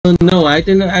don't know. I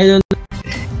don't.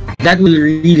 That will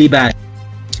really bad.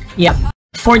 Yeah.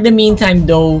 For the meantime,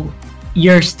 though,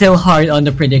 you're still hard on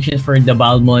the prediction for the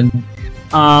Balmond.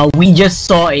 We just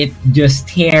saw it just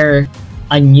tear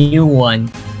a new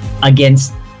one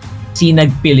against SINAG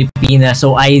Pilipinas,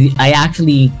 so I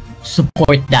actually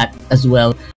support that as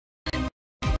well.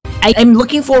 I'm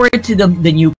looking forward to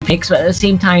the new picks, but at the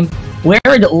same time, where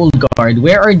are the old guard?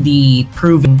 Where are the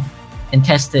proven and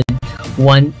tested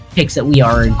picks that we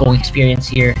are going to experience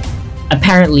here?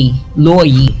 Apparently,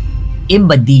 Loyi,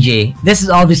 IMBADEEJAY. This is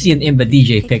obviously an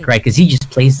IMBADEEJAY pick, right? Because he just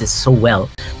plays this so well.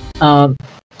 On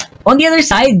the other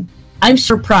side, I'm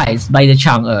surprised by the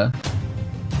Chang'e.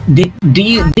 Did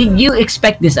you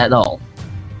expect this at all?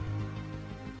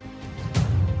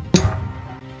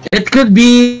 It could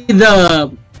be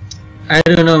the... I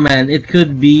don't know, man. It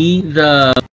could be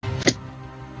the...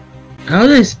 How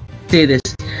do I say this?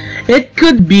 It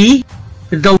could be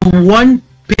the one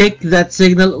pick that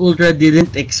Cignal Ultra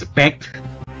didn't expect.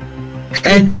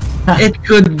 And it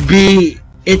could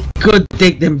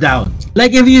take them down.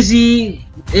 Like if you see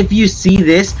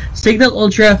this, Cignal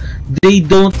Ultra, they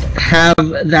don't have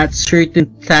that certain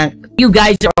tank. You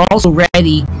guys are also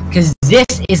ready because this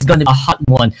is gonna be a hot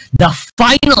one. The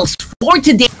finals for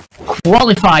today,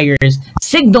 qualifiers,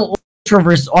 Cignal Ultra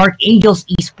vs Arkangel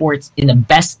Esports in the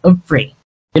best of 3.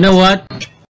 You know what?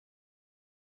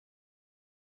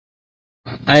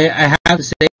 I have to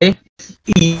say,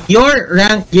 your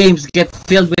ranked games get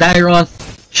filled with Iron,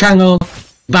 Chang'e,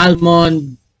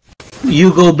 Balmond.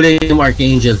 You go blame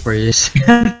Arkangel for this.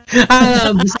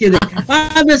 I'm just kidding.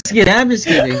 I'm just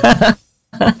kidding.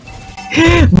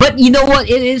 But you know what?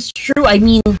 It is true. I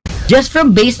mean, just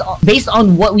from based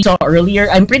on what we saw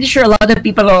earlier, I'm pretty sure a lot of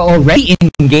people are already in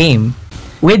game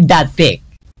with that pick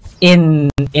in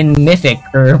Mythic,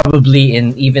 or probably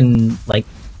in even like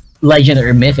Legend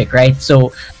or Mythic, right?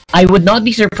 So I would not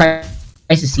be surprised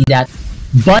to see that.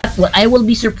 But what I will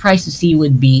be surprised to see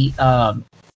would be,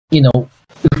 you know,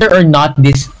 whether or not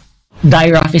this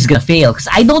Dyraf is gonna fail. Because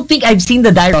I don't think I've seen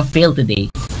the Dyraf fail today,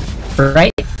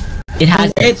 right? It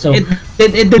has. It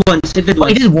did once. It did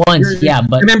once. It did once. Yeah,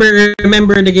 but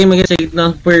remember the game against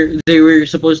Cignal where they were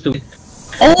supposed to.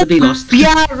 Oh, but they lost.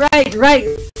 Yeah,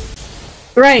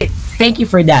 right. Thank you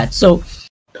for that. So,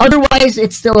 otherwise,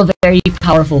 it's still a very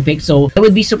powerful pick. So, I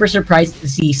would be super surprised to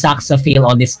see SAXA fail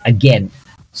on this again.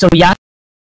 So,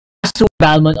 YASUWO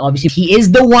Balmond, obviously, he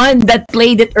is the one that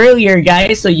played it earlier,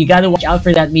 guys. So, you gotta watch out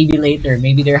for that maybe later.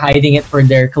 Maybe they're hiding it for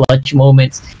their clutch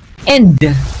moments. And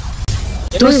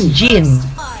TUSJIN.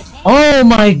 Oh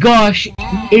my gosh,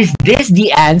 is this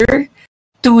the answer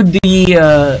to the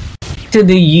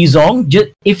Yuzong?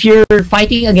 If you're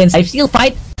fighting against lifesteal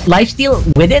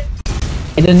with it,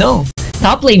 I don't know.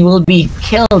 Top lane will be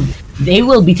killed. They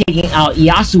will be taking out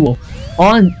Yasuo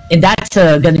and that's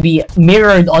gonna be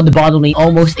mirrored on the bottom lane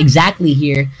almost exactly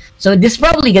here. So this is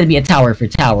probably gonna be a tower for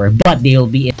tower, but they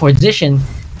will be in position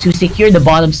to secure the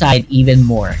bottom side even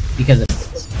more because of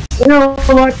this. You know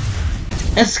what?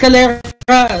 ESCALERA,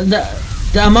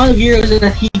 the amount of heroes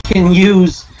that he can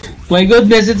use, my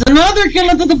goodness, it's another kill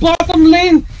into the bottom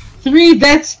lane. 3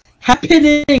 deaths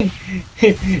happening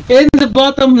in the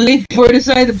bottom lane for the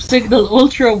side of Cignal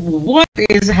Ultra. What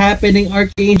is happening?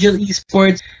 Arkangel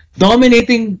Esports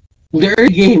dominating the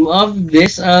early game of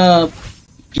this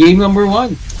game number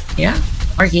 1. Yeah,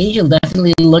 Arkangel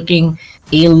definitely looking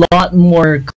a lot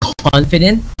more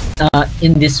confident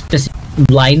in this specific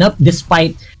lineup,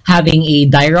 despite having a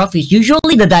Dyraf.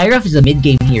 Usually the Dyraf is a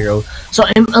mid-game hero, so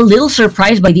I'm a little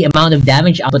surprised by the amount of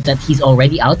damage output that he's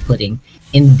already outputting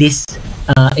in this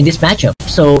matchup.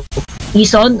 So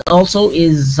ISONN also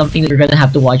is something that you're gonna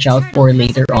have to watch out for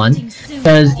later on,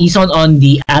 because ISONN on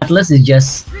the Atlas is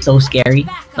just so scary.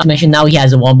 Not to mention now he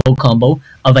has a wombo combo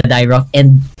of a Dyraf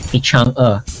and a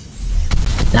Chang'e.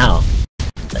 Now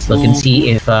let's look and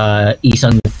see if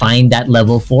ISONN will find that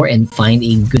level 4 and find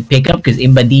a good pickup, because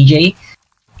IMBADEEJAY,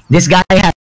 this guy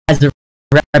has a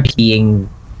rep being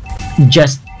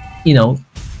just, you know,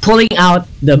 pulling out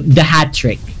the hat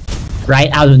trick right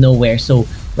out of nowhere. So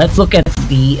let's look at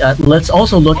the let's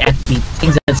also look at the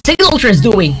things that Cignal Ultra is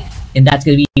doing, and that's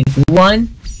gonna be 1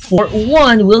 for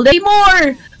 1. Will there be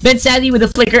more? BENSANITY with the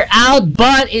flicker out,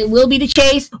 but it will be the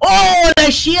chase. Oh, the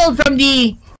shield from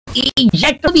the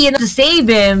eject will be enough to save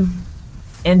him,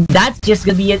 and that's just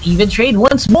gonna be an even trade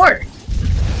once more.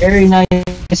 Very nice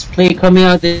play coming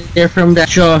out there from that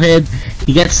Jawhead.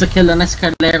 He gets the kill on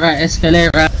ESCALERA.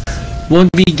 ESCALERA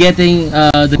won't be getting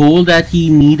the goal that he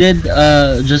needed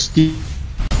just to,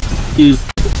 you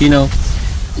know,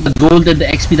 the gold and the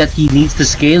XP that he needs to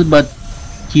scale. But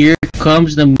here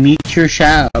comes the Meteor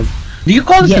Shaft Do you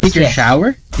call it Yes, meteor yes.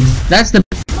 shower? That's the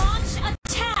Launch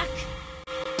attack.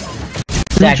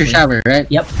 meteor shower, right?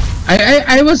 Yep.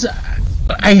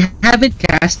 I haven't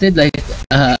casted like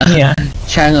Yeah.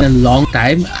 channel in a long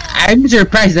time. I'm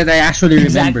surprised that I actually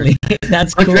remember. Exactly.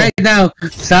 That's But cool. right now,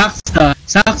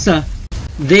 SAXA,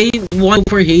 they want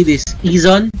for HADESS.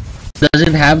 ISONN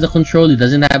doesn't have the control, it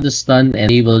doesn't have the stun, and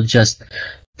they will just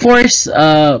force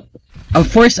a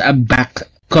back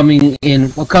coming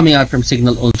out from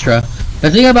Cignal Ultra.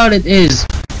 The thing about it is,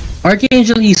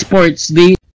 Arkangel Esports,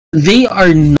 they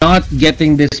are not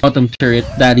getting this bottom turret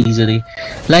that easily.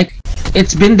 Like,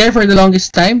 it's been there for the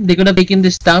longest time. They could have taken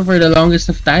this down for the longest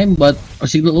of time, but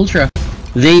Cignal Ultra,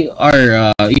 they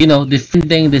are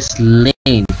defending this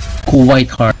lane quite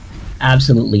hard.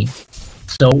 Absolutely.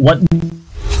 So what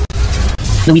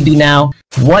do we do now?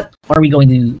 What are we going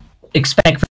to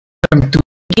expect from TUSJIN?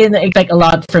 We can expect a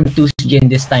lot from TUSJIN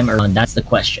this time around. That's the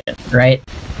question, right?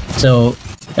 So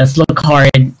let's look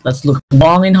hard. Let's look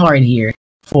long and hard here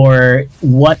for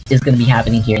what is going to be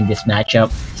happening here in this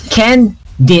matchup. Can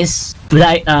this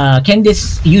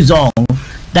Yuzong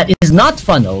that is not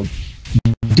funneled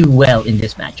do well in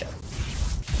this matchup?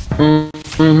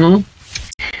 Mm-hmm.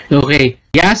 Okay,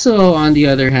 Yasuo on the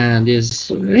other hand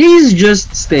he's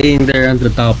just staying there on the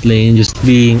top lane, just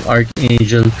being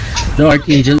Arkangel, the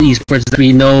Arkangel Esports that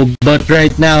we know. But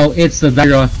right now it's the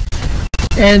Daira,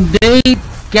 and they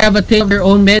have a take of their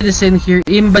own medicine here.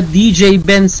 IMBADEEJAY,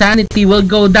 BENSANITY will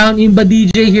go down.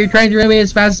 IMBADEEJAY here trying to run away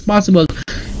as fast as possible.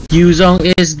 Yuzong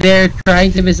is there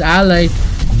trying to save his ally,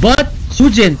 but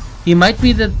TUSJIN, he might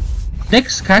be the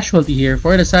next casualty here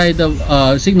for the side of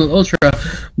Cignal Ultra,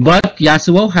 but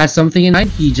Yasuo has something in mind.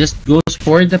 He just goes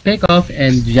for the pickoff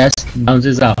and just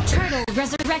bounces out. Turtle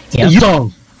resurrected. Yep.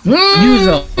 Yuzong!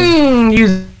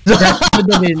 That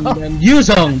could have been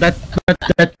Yuzong. That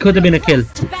could have been a kill.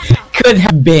 Could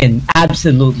have been,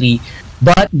 absolutely.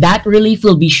 But that relief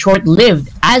will be short-lived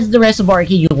as the rest of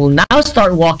Arkangel will now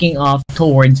start walking off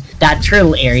towards that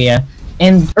turtle area.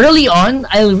 And early on,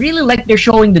 I really like they're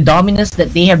showing the dominance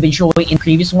that they have been showing in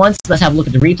previous ones. Let's have a look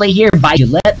at the replay here by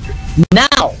Gillette.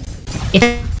 Now,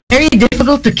 it's very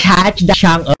difficult to catch that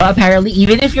Chang'e, apparently,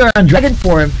 even if you're on Dragon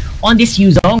form on this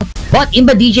Yuzong. But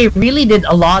IMBADEEJAY really did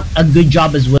a good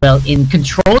job as well in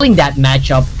controlling that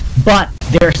matchup. But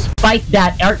despite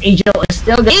that, Arkangel is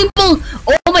still able.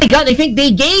 Oh my god, I think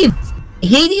they gave.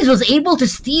 HADESS was able to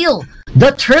steal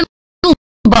the turtle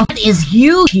buff. It is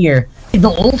huge here. The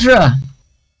Ultra.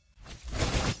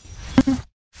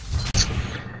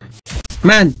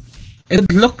 Man,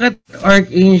 look at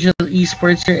Arkangel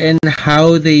Esports here and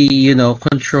how they,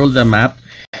 control the map.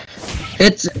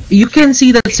 You can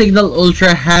see that Cignal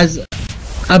Ultra has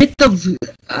a bit of,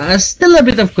 still a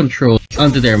bit of control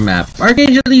onto their map.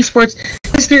 Arkangel Esports,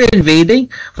 yes, they're invading,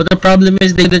 but the problem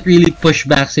is they didn't really push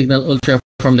back Cignal Ultra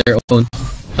from their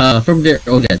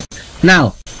own end.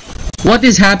 Now, what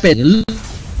is happening?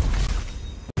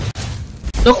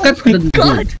 Look at the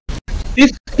God.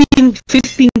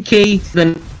 15k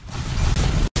than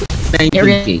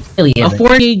 19k. Really A isn't.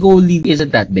 4k goal lead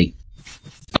isn't that big.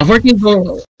 A 4k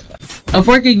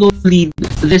goal lead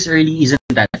this early isn't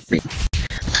that big.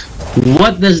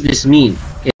 What does this mean?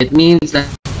 It means that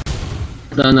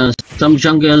some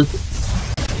jungle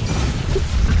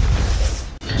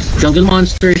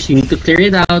monsters, you need to clear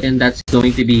it out, and that's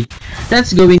going to be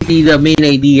the main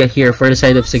idea here for the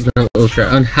side of Cignal Ultra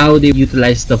on how they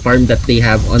utilize the farm that they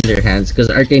have on their hands, because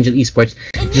Arkangel Esports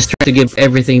just try to give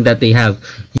everything that they have.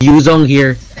 Yuzong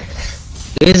here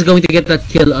is going to get that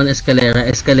kill on ESCALERA.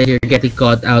 ESCALERA here getting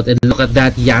caught out, and look at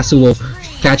that, Yasuo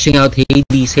catching out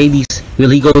HADESS. HADESS,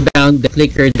 will he go down? The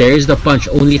flicker, there is the punch,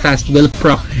 only fast will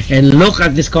proc, and look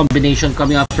at this combination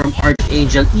coming up from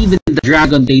Arkangel. Even the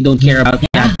dragon, they don't care about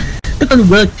that. The dragon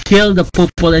will kill the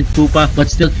Pupil and Pupa, but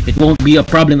still, it won't be a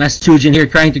problem as TUSJIN here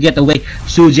trying to get away.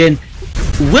 TUSJIN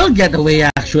will get away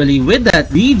actually with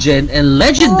that regen and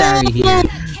legendary here.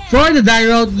 For the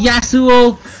Daira,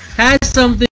 Yasuo has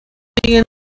something in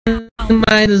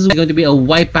mind as well. Going to be a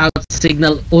wipeout.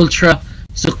 Cignal Ultra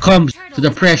succumbs to the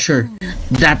pressure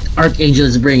that Arkangel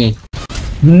is bringing.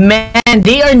 Man,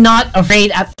 they are not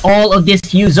afraid at all of this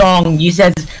Yuzong. You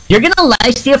said, you're gonna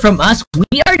lifesteal from us,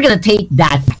 we are gonna take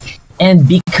that. And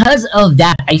because of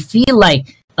that, I feel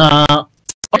like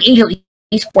Arkangel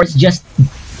Esports just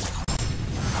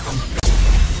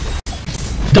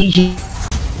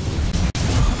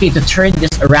to turn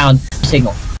this around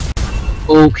Cignal.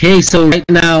 Okay, so right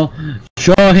now,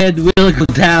 Showhead will go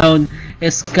down.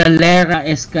 ESCALERA.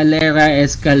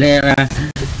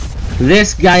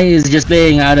 This guy is just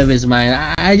playing out of his mind.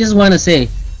 I just want to say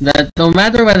that no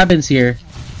matter what happens here,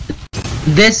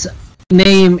 this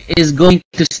name is going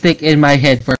to stick in my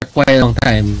head for quite a long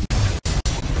time.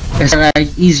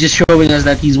 He's just showing us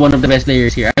that he's one of the best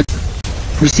players here.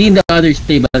 We've seen the others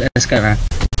play, but ESCALERA.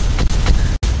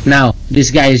 Now,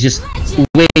 this guy is just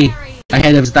way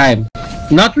ahead of his time.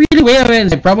 Not really way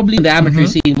ahead, probably in the amateur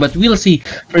scene, but we'll see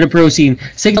for the pro scene.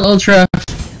 Cignal Ultra,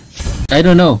 I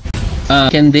don't know.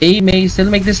 Can they still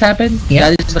make this happen?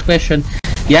 Yeah. That is the question.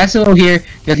 YASUWO here,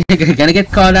 gonna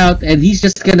get caught out, and he's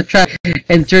just gonna try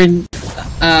and try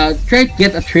to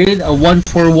get a trade, a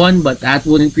 1-for-1, but that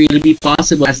wouldn't really be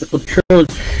possible as the control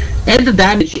and the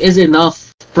damage is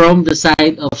enough from the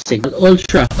side of Cignal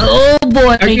Ultra. Oh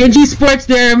boy! Arkangel Sports,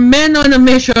 they're men on a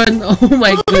mission. Oh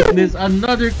my goodness,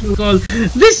 another cool call.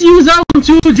 This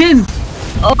TUSJIN.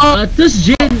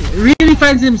 TUSJIN really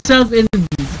finds himself in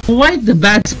quite the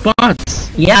bad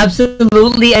spots. Yeah,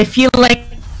 absolutely. I feel like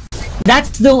I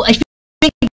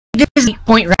think this is the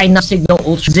point right now. Cignal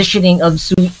Ultra positioning of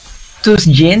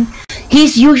TUSJIN.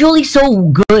 He's usually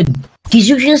so good. He's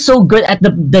usually so good at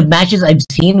the matches I've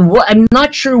seen. I'm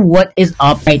not sure what is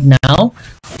up right now.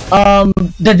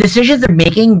 The decisions they're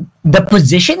making, the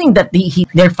positioning that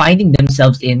they're finding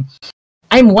themselves in.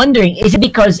 I'm wondering, is it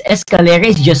because ESCALERA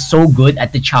is just so good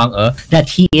at the Chang'e that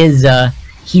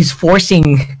he's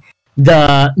forcing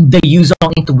the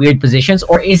Yuzong into weird positions,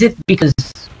 or is it because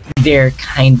they're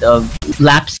kind of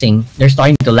lapsing? They're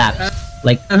starting to lapse.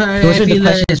 Like those are the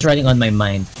questions running on my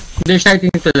mind. They're starting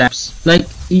to lapse. Like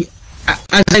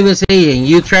as I was saying,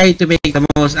 you try to make the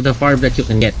most of the farm that you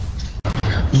can get.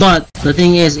 But the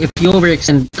thing is, if you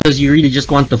overextend because you really just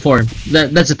want to farm,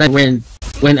 that's the time when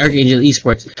Arkangel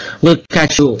Esports will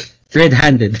catch you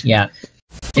red-handed. Yeah,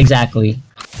 exactly.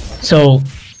 So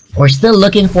we're still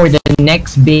looking for the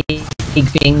next big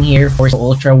thing here for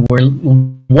Ultra. We're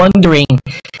wondering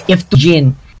if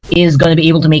TUSJIN is gonna be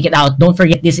able to make it out. Don't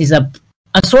forget, this is a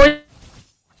sort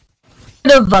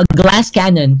of a glass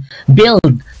cannon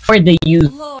build for the use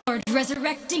Lord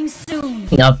resurrecting soon.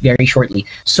 up very shortly.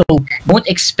 So don't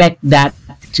expect that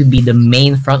to be the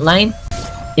main front line.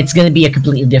 It's gonna be a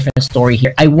completely different story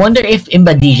here. I wonder if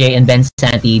IMBADEEJAY and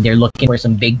BENSANITY, they're looking for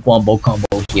some big combo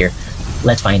here.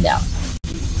 Let's find out.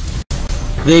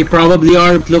 They probably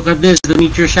are. Look at this. The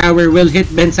meteor shower will hit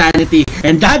BENSANITY.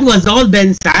 And that was all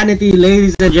BENSANITY,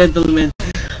 ladies and gentlemen.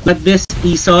 But this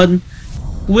ESON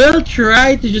will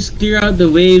try to just clear out the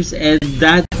waves, and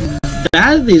that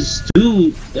is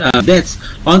two deaths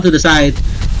onto the side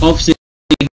of Cignal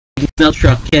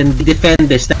Ultra. Can defend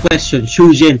this? The question.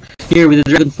 TUSJIN here with the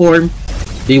dragon form.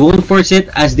 They won't force it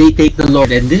as they take the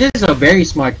Lord. And this is a very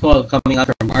smart call coming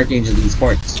out from Arkangel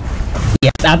Esports.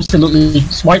 Yeah, absolutely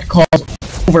smart calls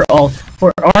overall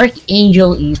for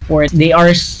Arkangel Esports. They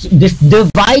are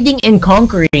dividing and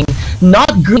conquering,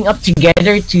 not grouping up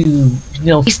together to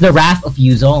face the wrath of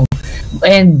Yuzong,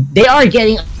 and they are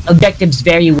getting objectives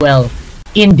very well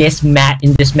in this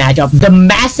matchup. The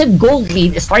massive gold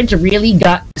lead is starting to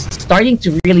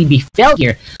really be felt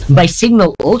here by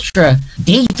Cignal Ultra.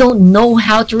 They don't know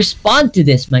how to respond to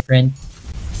this, my friend.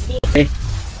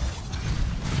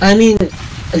 I mean,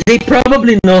 they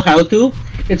probably know how to.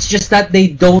 It's just that they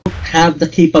don't have the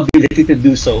capability to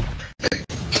do so.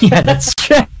 Yeah, that's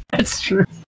true. That's true.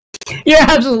 You're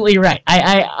absolutely right.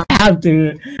 I have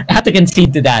to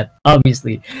concede to that,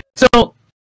 obviously. So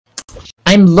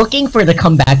I'm looking for the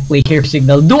comeback play here,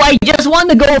 Cignal. Do I just want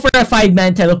to go for a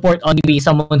 5-man teleport on maybe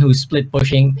someone who's split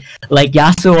pushing like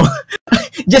Yasuo,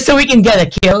 just so we can get a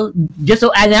kill?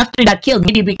 And after that kill,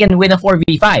 maybe we can win a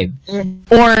 4v5.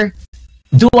 Or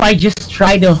do I just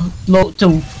try to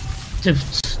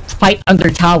fight under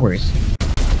towers?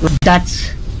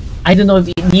 I don't know if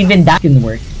even that can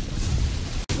work.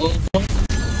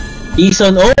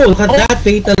 ESON, look at that,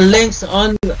 fatal links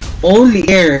on only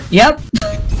air. Yep.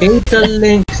 Fatal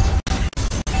links.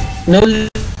 No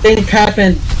link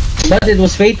happened, but it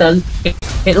was fatal.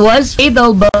 It was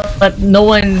fatal, but no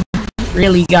one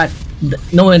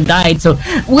died, so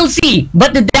we'll see.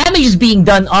 But the damage is being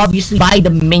done obviously by the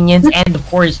minions, and of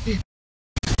course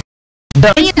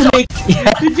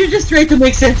did you just try to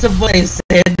make sense of what I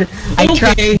said? I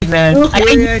tried, man.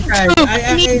 Okay,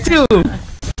 I need to.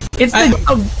 It's the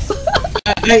job.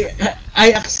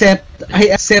 I accept.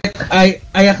 I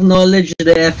acknowledge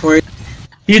the effort.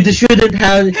 You shouldn't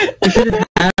have.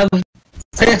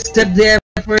 I accept the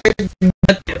effort,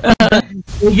 but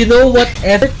you know what?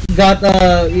 Effort got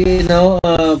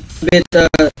bit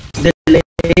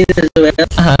delayed as well.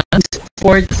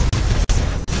 Sports.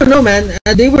 I don't know, man.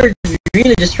 They were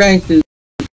really just trying to.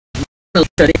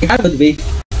 They have a way.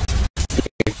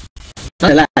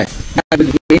 Not a lie. Have a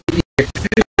way here.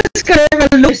 This guy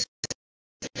looks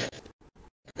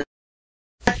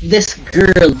this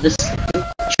girl, this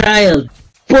child,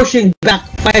 pushing back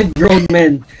 5 grown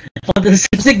men on the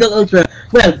Cignal Ultra.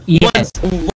 Well, yes.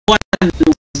 one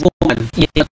woman.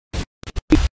 Yeah.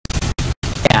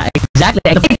 Yeah, exactly.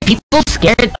 I think people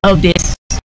scared of this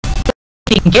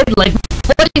kid, like,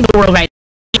 what in the world right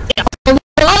now?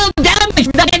 Oh, damage!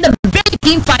 We're not getting the big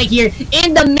team fight here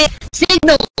in the mid.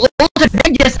 Cignal Ultra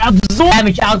then just absorb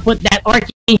damage output that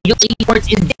Arkangel Esports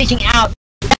is dishing out.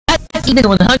 That's even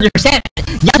 100%.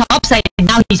 Yeah, topside.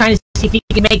 Now he's trying to see if he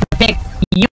can make a pick.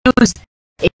 Use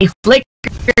a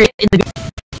flicker in the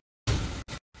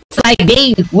like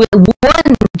they with 1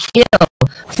 kill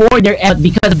for their out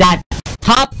because of that.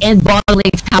 Top and bottom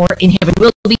lane tower inhibitor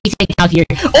will be taken out here.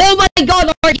 Oh my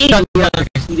god, Arkangel!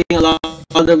 Eating a lot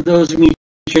of those meters,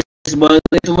 but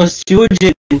it was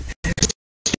TUSJIN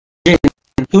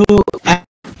who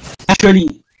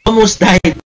actually almost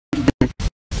died.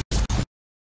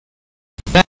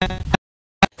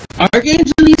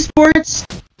 Arkangel Esports,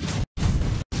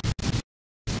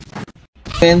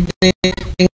 and they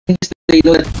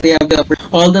know that they have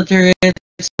all the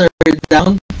turrets are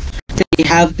down. They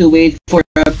have to wait for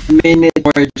a minute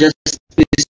or just to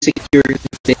secure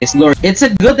this lord. It's a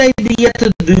good idea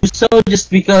to do so just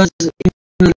because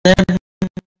you never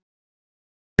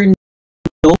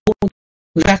know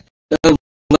that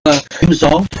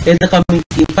resolve in the coming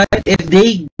team fight. If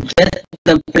they get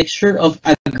the picture of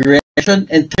aggression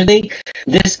and turning,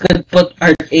 this could put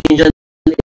Arkangel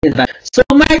in that. So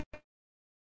my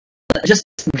just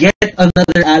get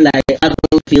another ally out of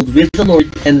the field with the Lord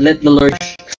and let the Lord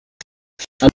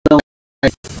alone.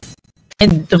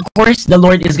 And of course, the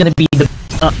Lord is gonna be the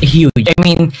huge. I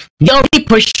mean, they already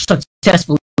pushed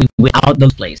successfully without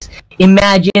those plays.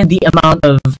 Imagine the amount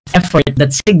of effort that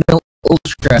Cignal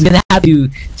Ultra is gonna have to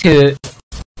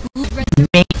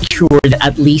make sure that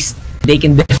at least they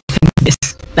can defend this.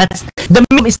 That's the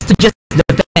minimum is to just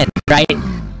defend, right?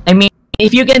 I mean,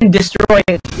 if you can destroy,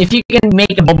 if you can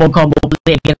make a bubble combo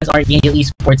play against Arkangel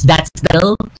Esports, that's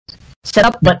still set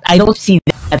up, but I don't see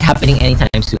that happening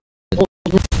anytime soon.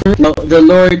 No, the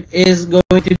Lord is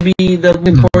going to be the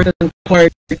important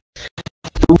part, the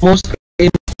most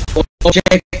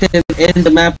objective in the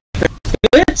map.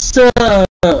 It's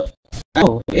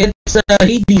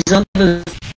Hades on the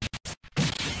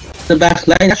back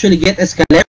line. Actually get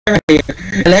Escalera here.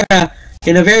 Escalera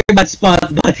in a very bad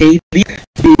spot, but Hades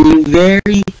being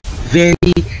very,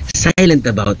 very silent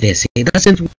about this. He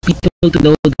doesn't want people to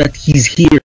know that he's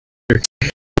here.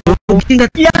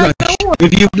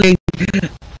 If you play,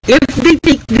 if they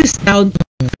take this down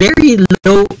very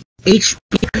low HP,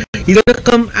 he's gonna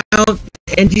come out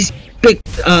and just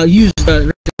use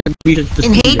the retribution to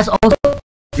and Hades also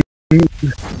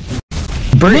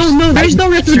burst. No, there's no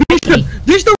retribution.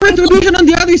 There's no retribution on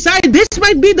the other side. This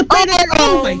might be the play.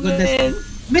 Oh my goodness!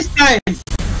 This time,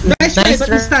 nice try, but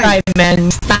this time, man.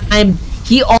 This time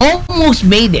he almost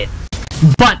made it.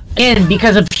 But again,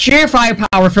 because of sheer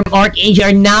firepower from Arkangel,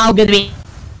 are now gonna be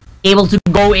able to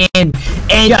go in and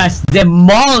just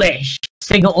demolish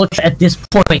Cignal Ultra at this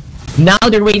point. Now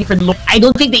they're waiting for the Lord. I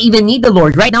don't think they even need the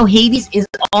Lord. Right now, Hades is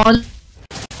on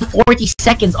 40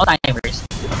 seconds on timers.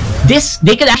 This,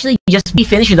 they could actually just be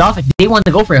finish it off if they want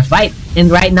to go for a fight. And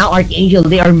right now, Arkangel,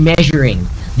 they are measuring.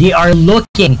 They are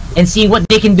looking and seeing what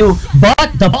they can do.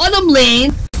 But the bottom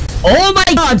lane, oh my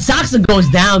god, SAXA goes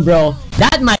down, bro.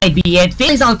 That might be it.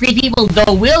 Feelings on 3 people,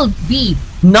 though, will be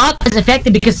not as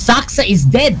effective because SAXA is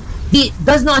dead. He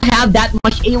does not have that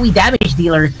much AoE damage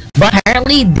dealer, but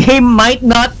apparently they might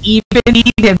not even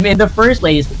need him in the first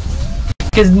place.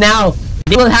 Because now,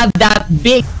 they will have that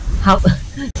big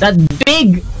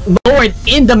lord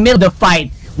in the middle of the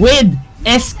fight with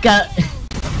Escalera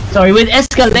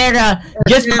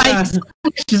just by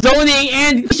zoning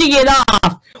and pushing it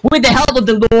off with the help of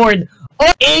the Lord.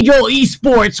 Arkangel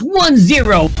Esports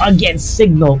 1-0 against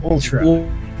Cignal Ultra.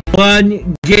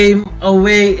 1 game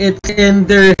away, it's in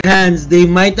their hands. They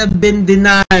might have been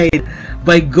denied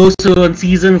by Gosu on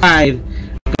Season 5,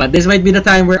 but this might be the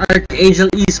time where Arkangel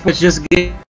Esports just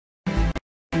gets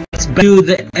back to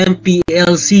the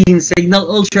MPL scene. Cignal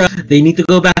Ultra, they need to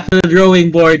go back to the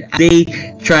drawing board. They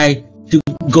try to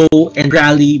go and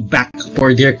rally back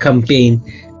for their campaign.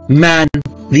 Man,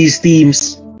 these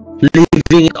teams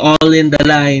leaving it all in the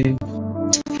line,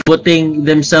 putting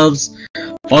themselves,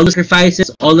 all the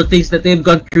sacrifices, all the things that they've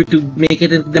gone through to make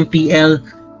it into the MPL.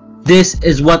 This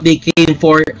is what they came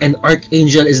for, and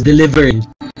Arkangel is delivering.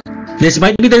 This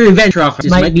might be the revenge, Rock. This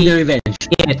might be the revenge.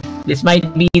 Yeah, this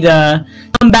might be the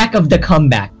comeback of the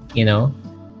comeback, you know?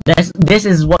 This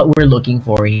is what we're looking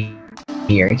for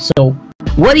here. So,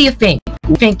 what do you think? What do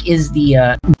you think is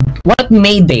the, what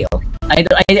made Dale I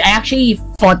actually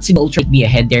thought Cignal Ultra would be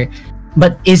ahead there.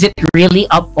 But is it really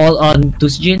up all on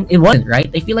TUSJIN? It wasn't,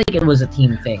 right? I feel like it was a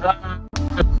team thing.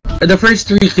 The first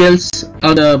 3 kills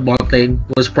on the bot lane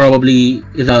was probably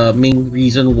the main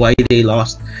reason why they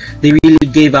lost. They really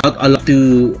gave out a lot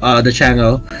to the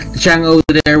Chang'o. The Chang'o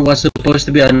there was supposed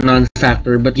to be a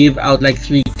non-factor, but give out like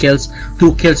 3 kills,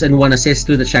 2 kills and 1 assist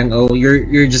to the Chang'o.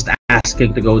 You're just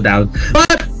asking to go down.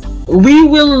 But we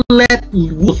will let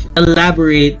Wolf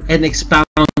elaborate and expound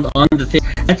on the thing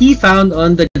that he found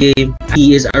on the game.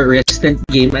 He is a resident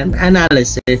game and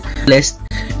analyst,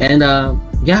 and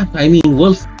yeah, I mean,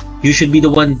 Wolf, you should be the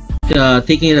one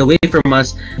taking it away from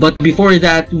us. But before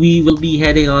that, we will be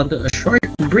heading on to a short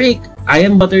break. I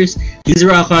am Butters, he's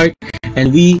Rockhart,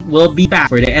 and we will be back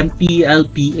for the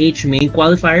MPLPH main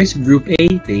qualifiers, Group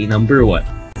A, day number 1.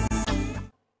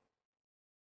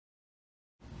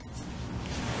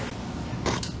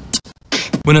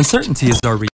 When uncertainty is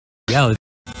our reality,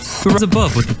 we rise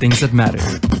above with the things that matter.